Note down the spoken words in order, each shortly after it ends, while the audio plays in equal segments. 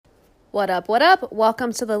What up, what up?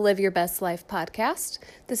 Welcome to the Live Your Best Life podcast.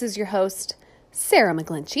 This is your host, Sarah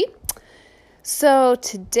McGlinchey. So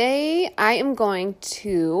today I am going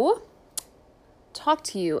to talk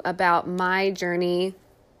to you about my journey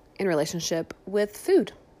in relationship with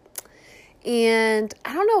food. And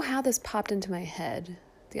I don't know how this popped into my head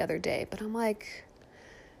the other day, but I'm like,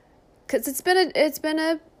 because it's weird.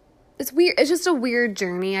 It's just a weird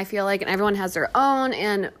journey, I feel like, and everyone has their own.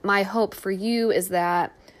 And my hope for you is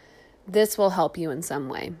that this will help you in some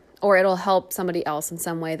way, or it'll help somebody else in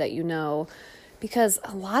some way that you know, because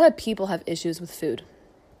a lot of people have issues with food.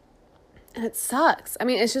 And it sucks. I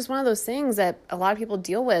mean, it's just one of those things that a lot of people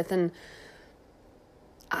deal with. And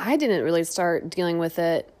I didn't really start dealing with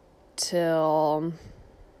it till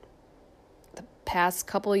the past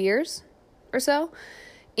couple of years or so.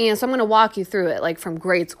 And so I'm going to walk you through it, like from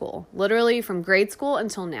grade school, literally from grade school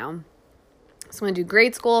until now. So I'm going to do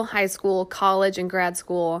grade school, high school, college, and grad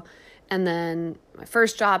school, and then my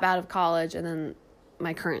first job out of college, and then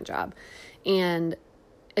my current job. And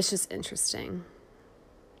it's just interesting.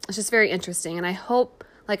 It's just very interesting. And I hope,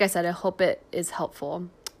 like I said, I hope it is helpful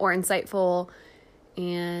or insightful,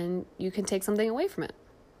 and you can take something away from it.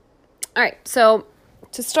 All right, so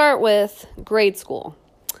to start with grade school,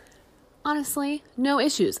 honestly, no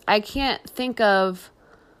issues. I can't think of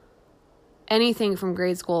anything from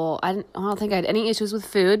grade school. I don't think I had any issues with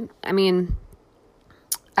food. I mean,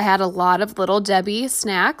 I had a lot of Little Debbie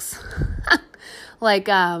snacks, like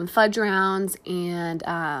fudge rounds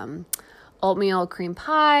and oatmeal cream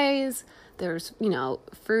pies. There's,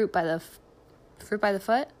 fruit by the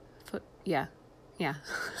foot. Yeah. I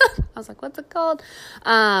was like, what's it called?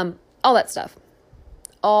 All that stuff.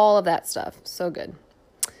 All of that stuff. So good.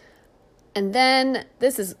 And then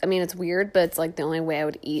it's weird, but it's like the only way I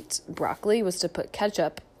would eat broccoli was to put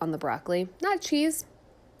ketchup on the broccoli, not cheese,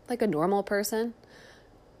 like a normal person.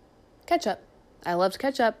 Ketchup. I loved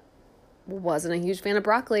ketchup. Wasn't a huge fan of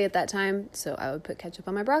broccoli at that time, so I would put ketchup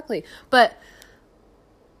on my broccoli. But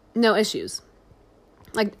no issues.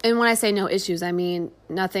 And when I say no issues, I mean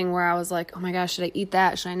nothing where I was like, oh my gosh, should I eat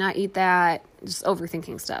that? Should I not eat that? Just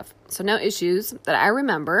overthinking stuff. So no issues that I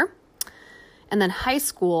remember. And then high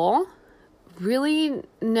school, really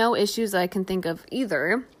no issues that I can think of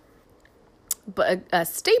either. But a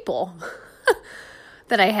staple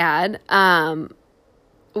that I had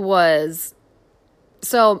was,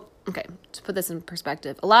 to put this in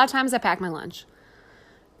perspective, a lot of times I pack my lunch.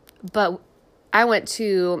 But I went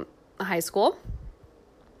to a high school,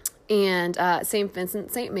 and St.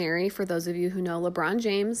 Vincent St. Mary, for those of you who know LeBron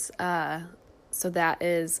James. So that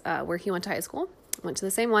is where he went to high school. Went to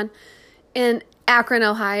the same one in Akron,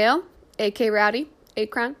 Ohio, A.K. Rowdy,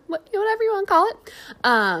 Akron, whatever you want to call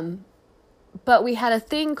it. But we had a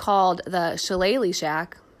thing called the Shillelagh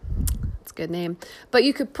Shack. It's a good name. But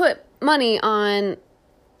you could put money on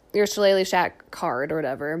your Shillelagh Shack card or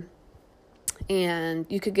whatever, and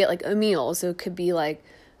you could get like a meal. So it could be like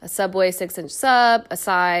a Subway 6-inch sub, a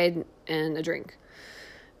side, and a drink.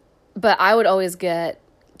 But I would always get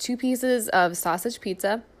 2 pieces of sausage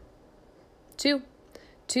pizza, two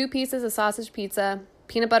pieces of sausage pizza,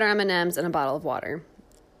 peanut butter M&Ms, and a bottle of water.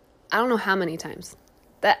 I don't know how many times.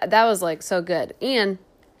 That was like so good. And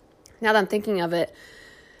now that I'm thinking of it,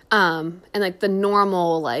 and like the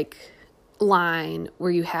normal like line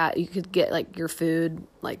where you could get like your food,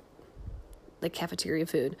 like cafeteria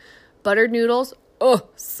food, buttered noodles. Oh,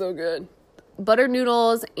 so good. Buttered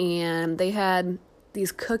noodles, and they had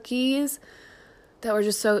these cookies that were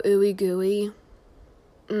just so ooey gooey.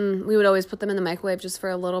 We would always put them in the microwave just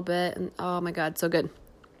for a little bit, and oh my God, so good.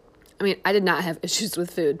 I mean, I did not have issues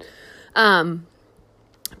with food.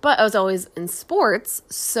 But I was always in sports,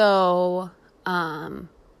 so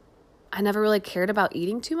I never really cared about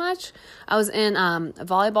eating too much. I was in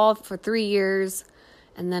volleyball for 3 years,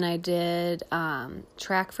 and then I did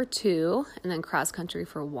track for 2, and then cross country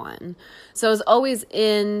for 1. So I was always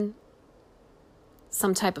in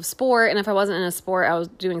some type of sport, and if I wasn't in a sport, I was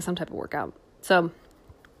doing some type of workout. So,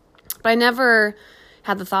 but I never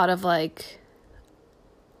had the thought of like,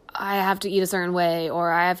 I have to eat a certain way,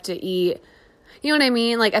 or I have to eat, you know what I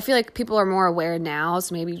mean? Like, I feel like people are more aware now,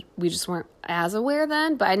 so maybe we just weren't as aware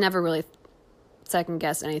then, but I never really second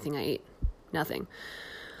guessed anything I ate. Nothing.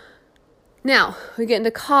 Now, we get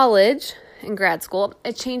into college and grad school.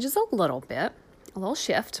 It changes a little bit, a little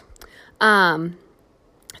shift.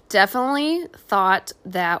 Definitely thought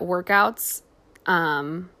that workouts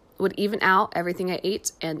would even out everything I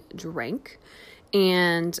ate and drank.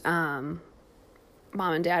 And mom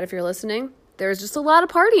and dad, if you're listening, there's just a lot of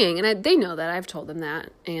partying. And they know that. I've told them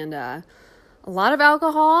that. And a lot of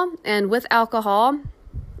alcohol. And with alcohol,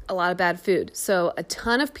 a lot of bad food. So a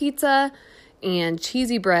ton of pizza and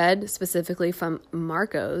cheesy bread, specifically from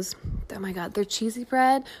Marco's. Oh my God, their cheesy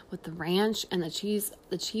bread with the ranch and the cheese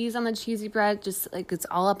on the cheesy bread, just like it's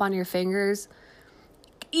all up on your fingers.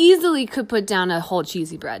 Easily could put down a whole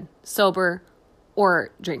cheesy bread, sober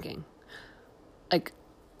or drinking. Like,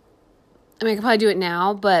 I mean, I could probably do it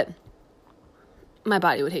now, but my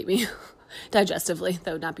body would hate me digestively.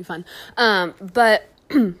 That would not be fun. But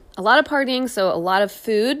a lot of partying, so a lot of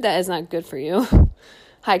food that is not good for you.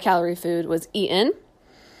 High calorie food was eaten.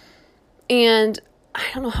 And I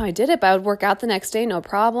don't know how I did it, but I would work out the next day, no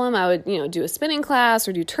problem. I would, do a spinning class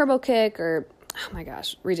or do turbo kick or, oh my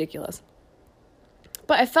gosh, ridiculous.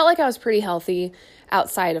 But I felt like I was pretty healthy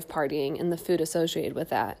outside of partying and the food associated with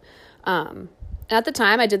that. And at the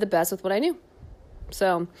time, I did the best with what I knew.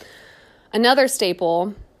 So another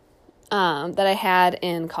staple that I had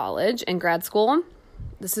in college and grad school,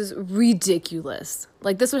 this is ridiculous.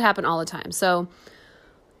 Like, this would happen all the time. So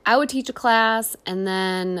I would teach a class, and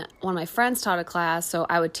then one of my friends taught a class, so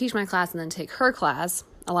I would teach my class and then take her class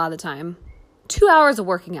a lot of the time. 2 hours of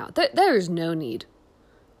working out. There's no need.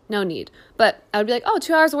 No need. But I would be like,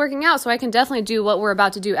 2 hours of working out, so I can definitely do what we're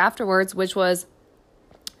about to do afterwards, which was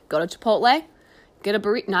go to Chipotle, get a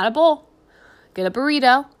burrito, not a bowl, get a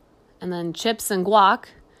burrito, and then chips and guac.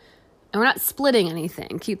 And we're not splitting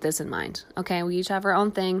anything. Keep this in mind. Okay, we each have our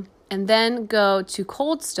own thing. And then go to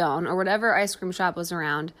Cold Stone or whatever ice cream shop was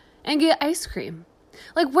around and get ice cream.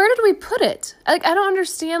 Like, where did we put it? Like, I don't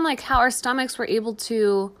understand, like, how our stomachs were able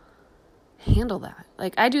to handle that.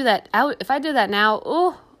 Like, I do that. If I did that now,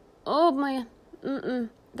 oh my,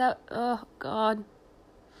 oh God.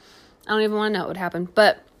 I don't even want to know what would happen.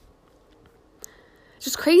 But it's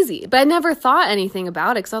just crazy. But I never thought anything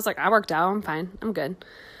about it because I was like, I worked out. I'm fine. I'm good.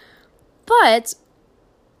 But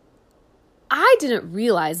I didn't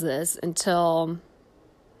realize this until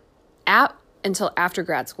after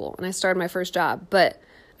grad school and I started my first job. But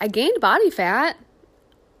I gained body fat,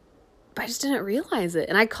 but I just didn't realize it.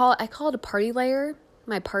 And I call it a party layer,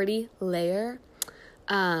 my party layer,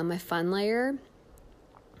 my fun layer,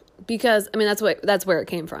 because I mean that's where it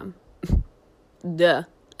came from. Duh.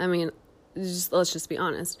 I mean, let's just be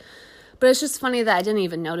honest. But it's just funny that I didn't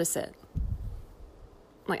even notice it.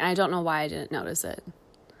 Like, I don't know why I didn't notice it.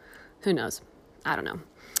 Who knows? I don't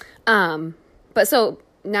know. But so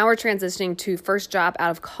now we're transitioning to first job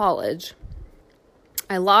out of college.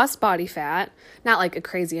 I lost body fat, not like a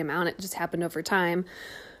crazy amount. It just happened over time.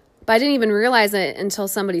 But I didn't even realize it until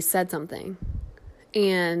somebody said something.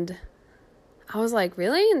 And I was like,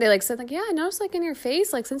 really? And they said yeah, I noticed in your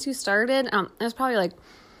face, since you started, it was probably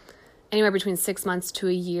anywhere between 6 months to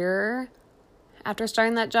a year after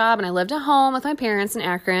starting that job. And I lived at home with my parents in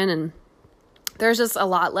Akron, and there's just a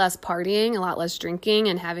lot less partying, a lot less drinking,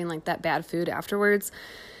 and having that bad food afterwards.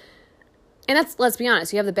 And let's be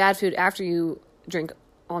honest, you have the bad food after you drink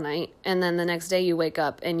all night, and then the next day you wake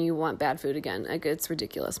up and you want bad food again. It's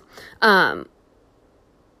ridiculous. But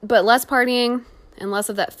less partying and less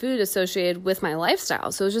of that food associated with my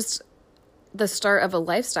lifestyle. So it was just the start of a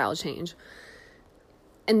lifestyle change.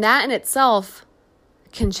 And that in itself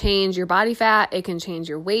can change your body fat. It can change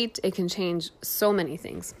your weight. It can change so many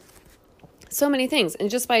things. So many things. And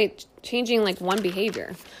just by changing one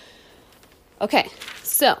behavior. Okay.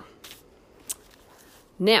 So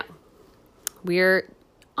now we're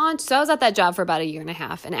on. So I was at that job for about 1.5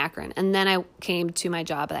 years in Akron. And then I came to my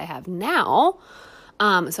job that I have now.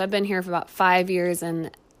 So I've been here for about 5 years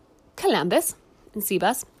in Columbus, in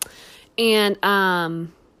Cbus. And,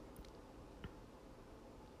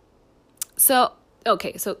 so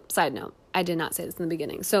side note, I did not say this in the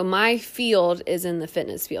beginning. So my field is in the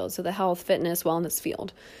fitness field. So the health, fitness, wellness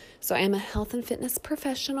field. So I am a health and fitness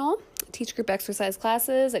professional. I teach group exercise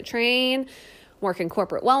classes. I train, work in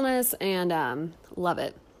corporate wellness, and love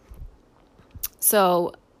it.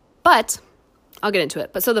 So, but I'll get into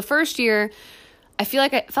it. But so the first year, I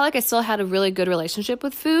felt like I still had a really good relationship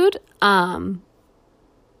with food, but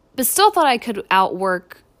still thought I could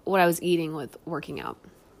outwork what I was eating with working out.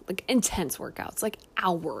 Intense workouts,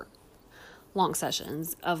 hour-long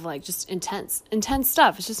sessions of just intense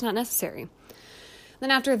stuff. It's just not necessary.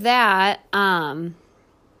 Then after that, I'm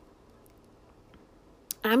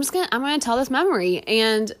gonna tell this memory,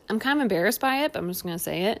 and I'm kind of embarrassed by it, but I'm just gonna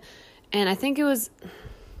say it. And I think I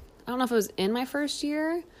don't know if it was in my first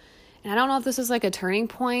year, and I don't know if this was a turning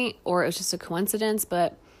point or it was just a coincidence,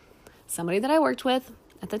 but somebody that I worked with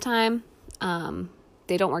at the time,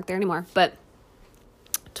 they don't work there anymore, but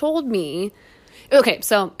told me, okay,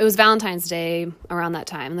 so it was Valentine's Day around that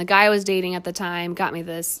time. And the guy I was dating at the time got me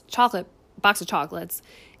this box of chocolates,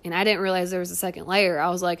 and I didn't realize there was a second layer. I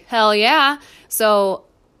was like, hell yeah. So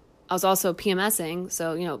I was also PMSing.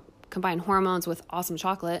 So, combine hormones with awesome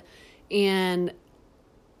chocolate. And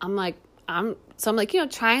I'm like, trying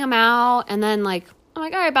them out. And then I'm all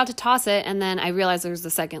right, about to toss it. And then I realized there's the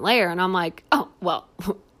second layer. And I'm like, oh, well,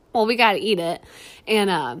 we got to eat it.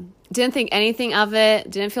 And didn't think anything of it.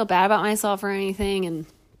 Didn't feel bad about myself or anything. And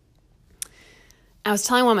I was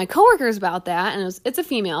telling one of my coworkers about that. And it's a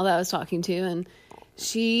female that I was talking to. And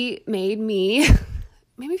she made me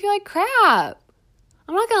feel like crap.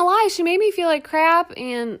 I'm not going to lie. She made me feel like crap.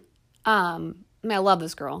 And I love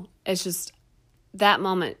this girl. It's just in that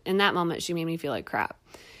moment, she made me feel like crap.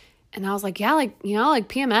 And I was like, yeah,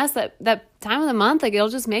 PMS, that time of the month, it'll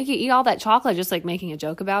just make you eat all that chocolate, just making a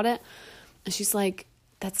joke about it. And she's like,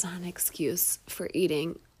 that's not an excuse for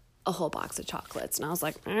eating a whole box of chocolates. And I was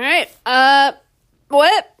like, all right,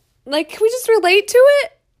 what? Can we just relate to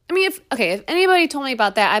it? I mean, if anybody told me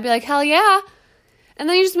about that, I'd be like, hell yeah. And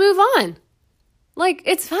then you just move on.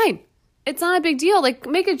 It's fine. It's not a big deal.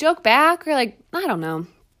 Make a joke back or I don't know.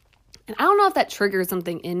 And I don't know if that triggered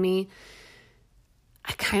something in me.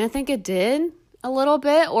 I kind of think it did a little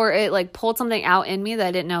bit, or it pulled something out in me that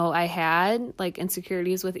I didn't know I had,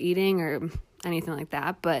 insecurities with eating or anything like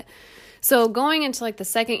that. But so going into the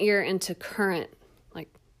second year into current,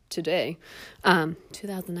 today,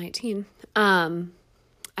 2019, I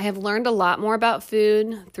have learned a lot more about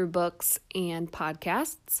food through books and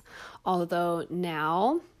podcasts. Although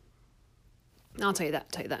now, I'll tell you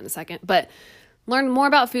that in a second, but learned more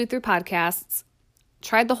about food through podcasts.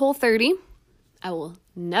 Tried the Whole30. I will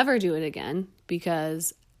never do it again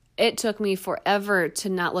because it took me forever to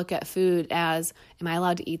not look at food as, am I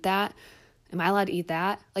allowed to eat that? Am I allowed to eat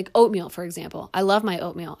that? Oatmeal, for example. I love my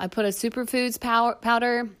oatmeal. I put a superfoods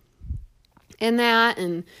powder in that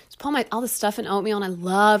and just put all this stuff in oatmeal, and I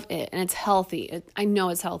love it, and it's healthy. I know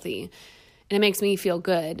it's healthy, and it makes me feel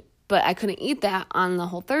good, but I couldn't eat that on the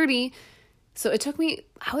Whole30. So it took me,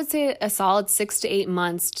 I would say, a solid 6 to 8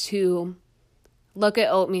 months to look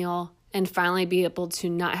at oatmeal and finally be able to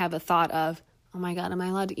not have a thought of, oh my God, am I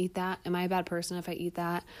allowed to eat that? Am I a bad person if I eat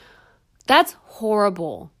that? That's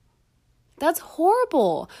horrible. That's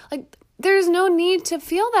horrible. There's no need to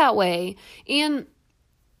feel that way. And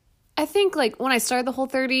I think when I started the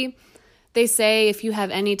Whole30, they say if you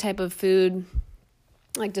have any type of food,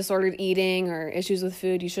 disordered eating or issues with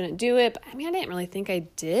food, you shouldn't do it. But I didn't really think I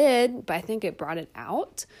did, but I think it brought it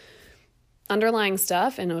out. Underlying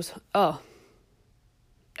stuff. And it was, oh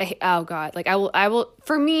God, I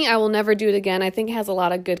will never do it again. I think it has a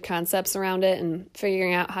lot of good concepts around it and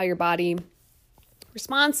figuring out how your body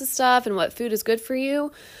responds to stuff and what food is good for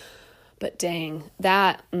you. But dang,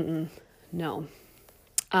 that, no.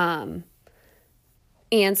 And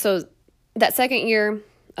so that second year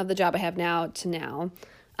of the job I have now to now,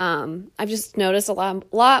 I've just noticed a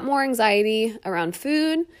lot more anxiety around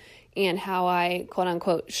food and how I quote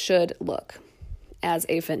unquote should look as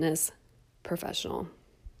a fitness professional.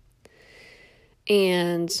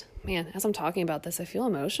 And man, as I'm talking about this, I feel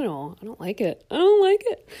emotional. I don't like it.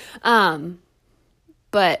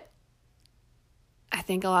 But I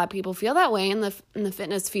think a lot of people feel that way in the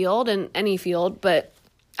fitness field and any field, but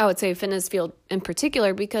I would say fitness field in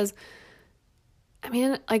particular, because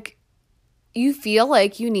you feel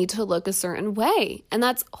like you need to look a certain way, and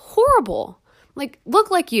that's horrible.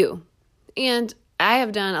 Look like you. And I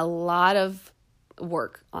have done a lot of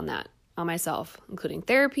work on that, on myself, including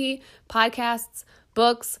therapy, podcasts,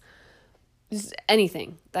 books, just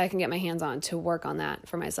anything that I can get my hands on to work on that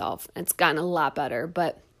for myself. It's gotten a lot better,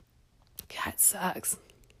 but God, it sucks.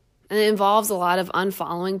 And it involves a lot of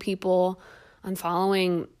unfollowing people,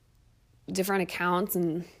 unfollowing different accounts,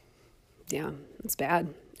 and yeah, it's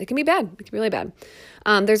bad. It can be bad. It can be really bad.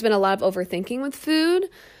 There's been a lot of overthinking with food,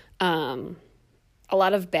 a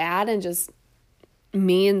lot of bad and just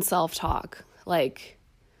mean self-talk,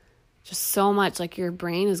 just so much, your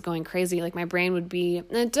brain is going crazy. My brain would be,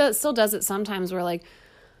 and it still does it sometimes, where I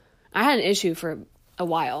had an issue for a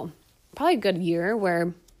while, probably a good year,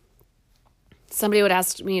 where somebody would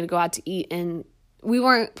ask me to go out to eat, and we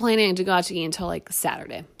weren't planning to go out to eat until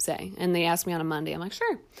Saturday, say, and they asked me on a Monday. I'm like,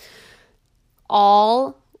 sure.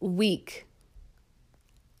 All week,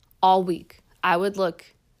 I would look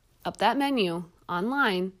up that menu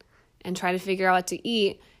online and try to figure out what to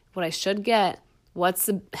eat, what I should get, what's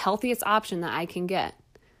the healthiest option that I can get.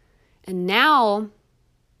 And now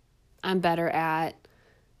I'm better at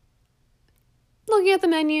looking at the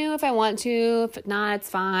menu if I want to. If not, it's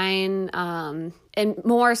fine. And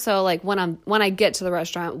more so when I get to the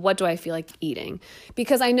restaurant, what do I feel like eating?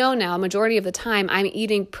 Because I know now, majority of the time, I'm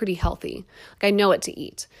eating pretty healthy. I know what to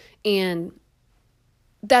eat. And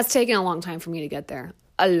that's taken a long time for me to get there.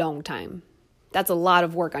 A long time. That's a lot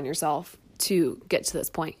of work on yourself to get to this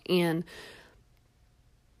point. And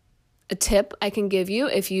a tip I can give you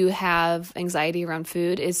if you have anxiety around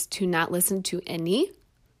food is to not listen to any,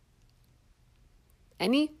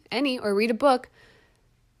 or read a book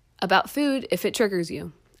about food if it triggers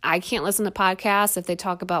you. I can't listen to podcasts if they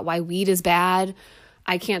talk about why weed is bad.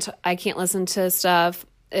 I can't listen to stuff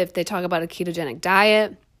if they talk about a ketogenic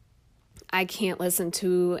diet. I can't listen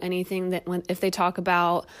to anything if they talk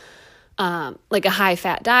about like a high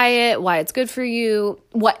fat diet, why it's good for you.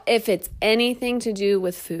 If it's anything to do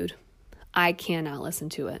with food, I cannot listen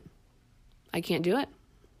to it. I can't do it.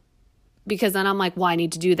 Because then I'm like, well, I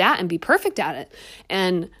need to do that and be perfect at it.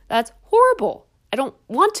 And that's horrible. I don't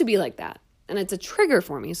want to be like that. And it's a trigger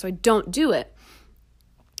for me, so I don't do it.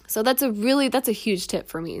 So that's a huge tip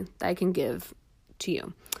for me that I can give to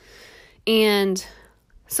you. And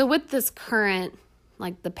so with this current,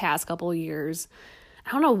 like the past couple of years,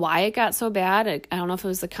 I don't know why it got so bad. I don't know if it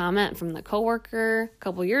was the comment from the coworker a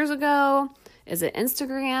couple years ago. Is it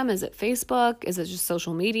Instagram? Is it Facebook? Is it just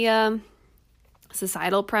social media?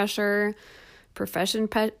 Societal pressure? Profession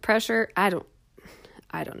pressure? I don't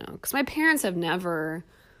know. Because my parents have never,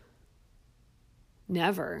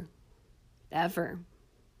 ever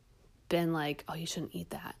been like, oh, you shouldn't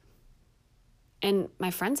eat that. And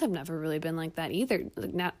my friends have never really been like that either,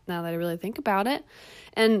 like now that I really think about it.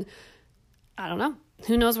 And I don't know.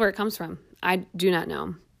 Who knows where it comes from? I do not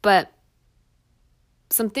know. But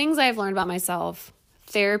some things I've learned about myself,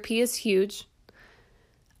 therapy is huge.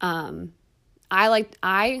 I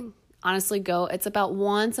honestly go, it's about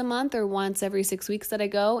once a month or once every 6 weeks that I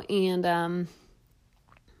go. And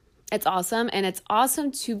it's awesome. And it's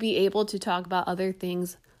awesome to be able to talk about other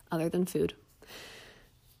things other than food.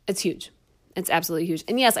 It's huge. It's absolutely huge.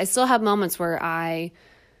 And yes, I still have moments where I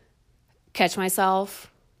catch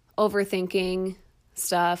myself overthinking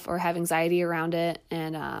stuff or have anxiety around it,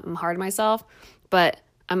 and I'm hard on myself, but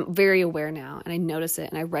I'm very aware now, and I notice it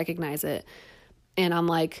and I recognize it, and I'm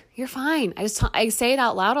like, you're fine. I say it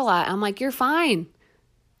out loud a lot. I'm like, you're fine.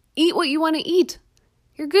 Eat what you want to eat.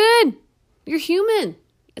 You're good. You're human.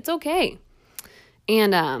 It's okay.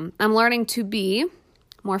 And I'm learning to be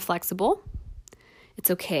more flexible. It's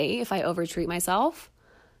okay if I overtreat myself.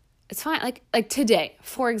 It's fine. Like today,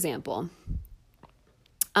 for example,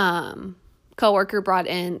 coworker brought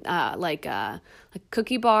in like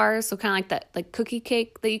cookie bars, so kind of like that, like cookie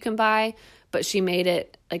cake that you can buy, but she made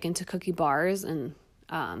it like into cookie bars and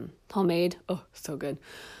homemade. Oh, so good.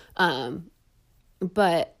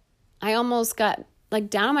 But I almost got like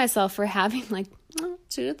down on myself for having like 2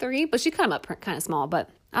 to 3, but she cut them up kind of small. But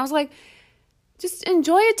I was like, just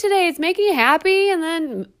enjoy it today. It's making you happy, and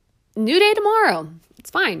then new day tomorrow. It's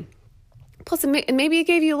fine. Plus, maybe it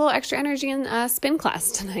gave you a little extra energy in spin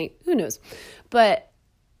class tonight. Who knows? But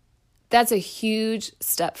that's a huge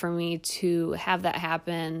step for me to have that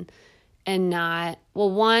happen and not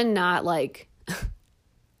like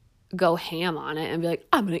go ham on it and be like,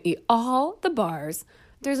 I'm going to eat all the bars.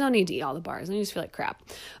 There's no need to eat all the bars. I just feel like crap.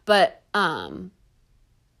 But I'm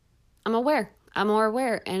aware. I'm more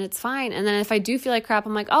aware, and it's fine. And then if I do feel like crap,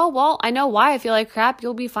 I'm like, oh, well, I know why I feel like crap.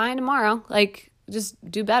 You'll be fine tomorrow. Like, just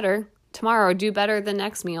do better tomorrow, or do better the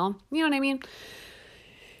next meal. You know what I mean?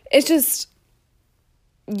 It's just,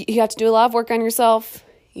 you have to do a lot of work on yourself.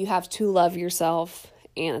 You have to love yourself,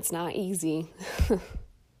 and it's not easy.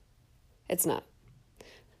 It's not.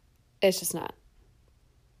 It's just not.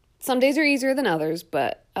 Some days are easier than others,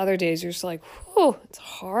 but other days you're just like, whew, it's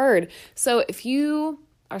hard. So if you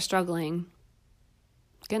are struggling,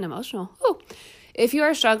 getting emotional. Ooh. If you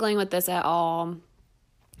are struggling with this at all,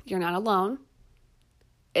 you're not alone.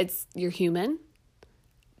 You're human.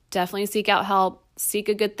 Definitely seek out help. Seek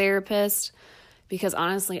a good therapist, because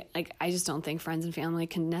honestly, like, I just don't think friends and family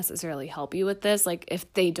can necessarily help you with this, like,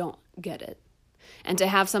 if they don't get it. And to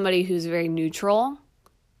have somebody who's very neutral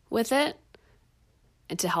with it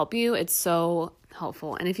and to help you, it's so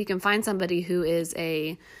helpful. And if you can find somebody who is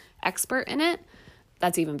a expert in it,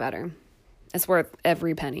 that's even better. It's worth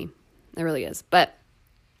every penny. It really is. But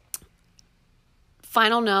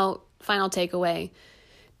final note, final takeaway,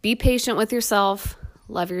 be patient with yourself,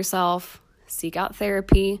 love yourself, seek out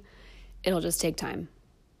therapy. It'll just take time.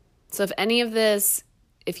 So if any of this,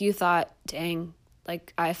 if you thought, dang,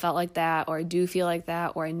 like I felt like that, or I do feel like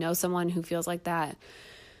that, or I know someone who feels like that,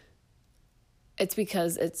 it's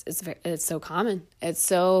because it's so common. It's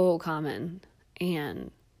so common, and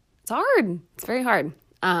it's hard. It's very hard.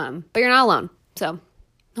 But you're not alone. So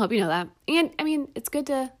I hope you know that. And I mean, it's good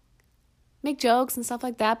to make jokes and stuff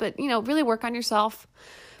like that, but really work on yourself,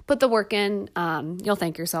 put the work in. You'll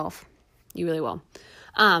thank yourself. You really will.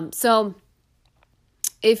 So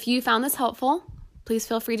if you found this helpful, please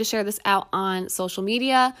feel free to share this out on social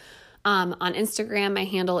media. On Instagram, my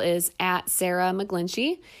handle is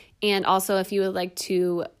 @SarahMcGlinchey. And also, if you would like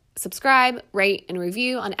to subscribe, rate, and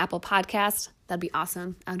review on Apple Podcasts, that'd be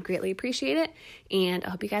awesome. I would greatly appreciate it. And I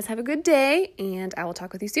hope you guys have a good day, and I will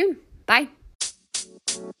talk with you soon. Bye.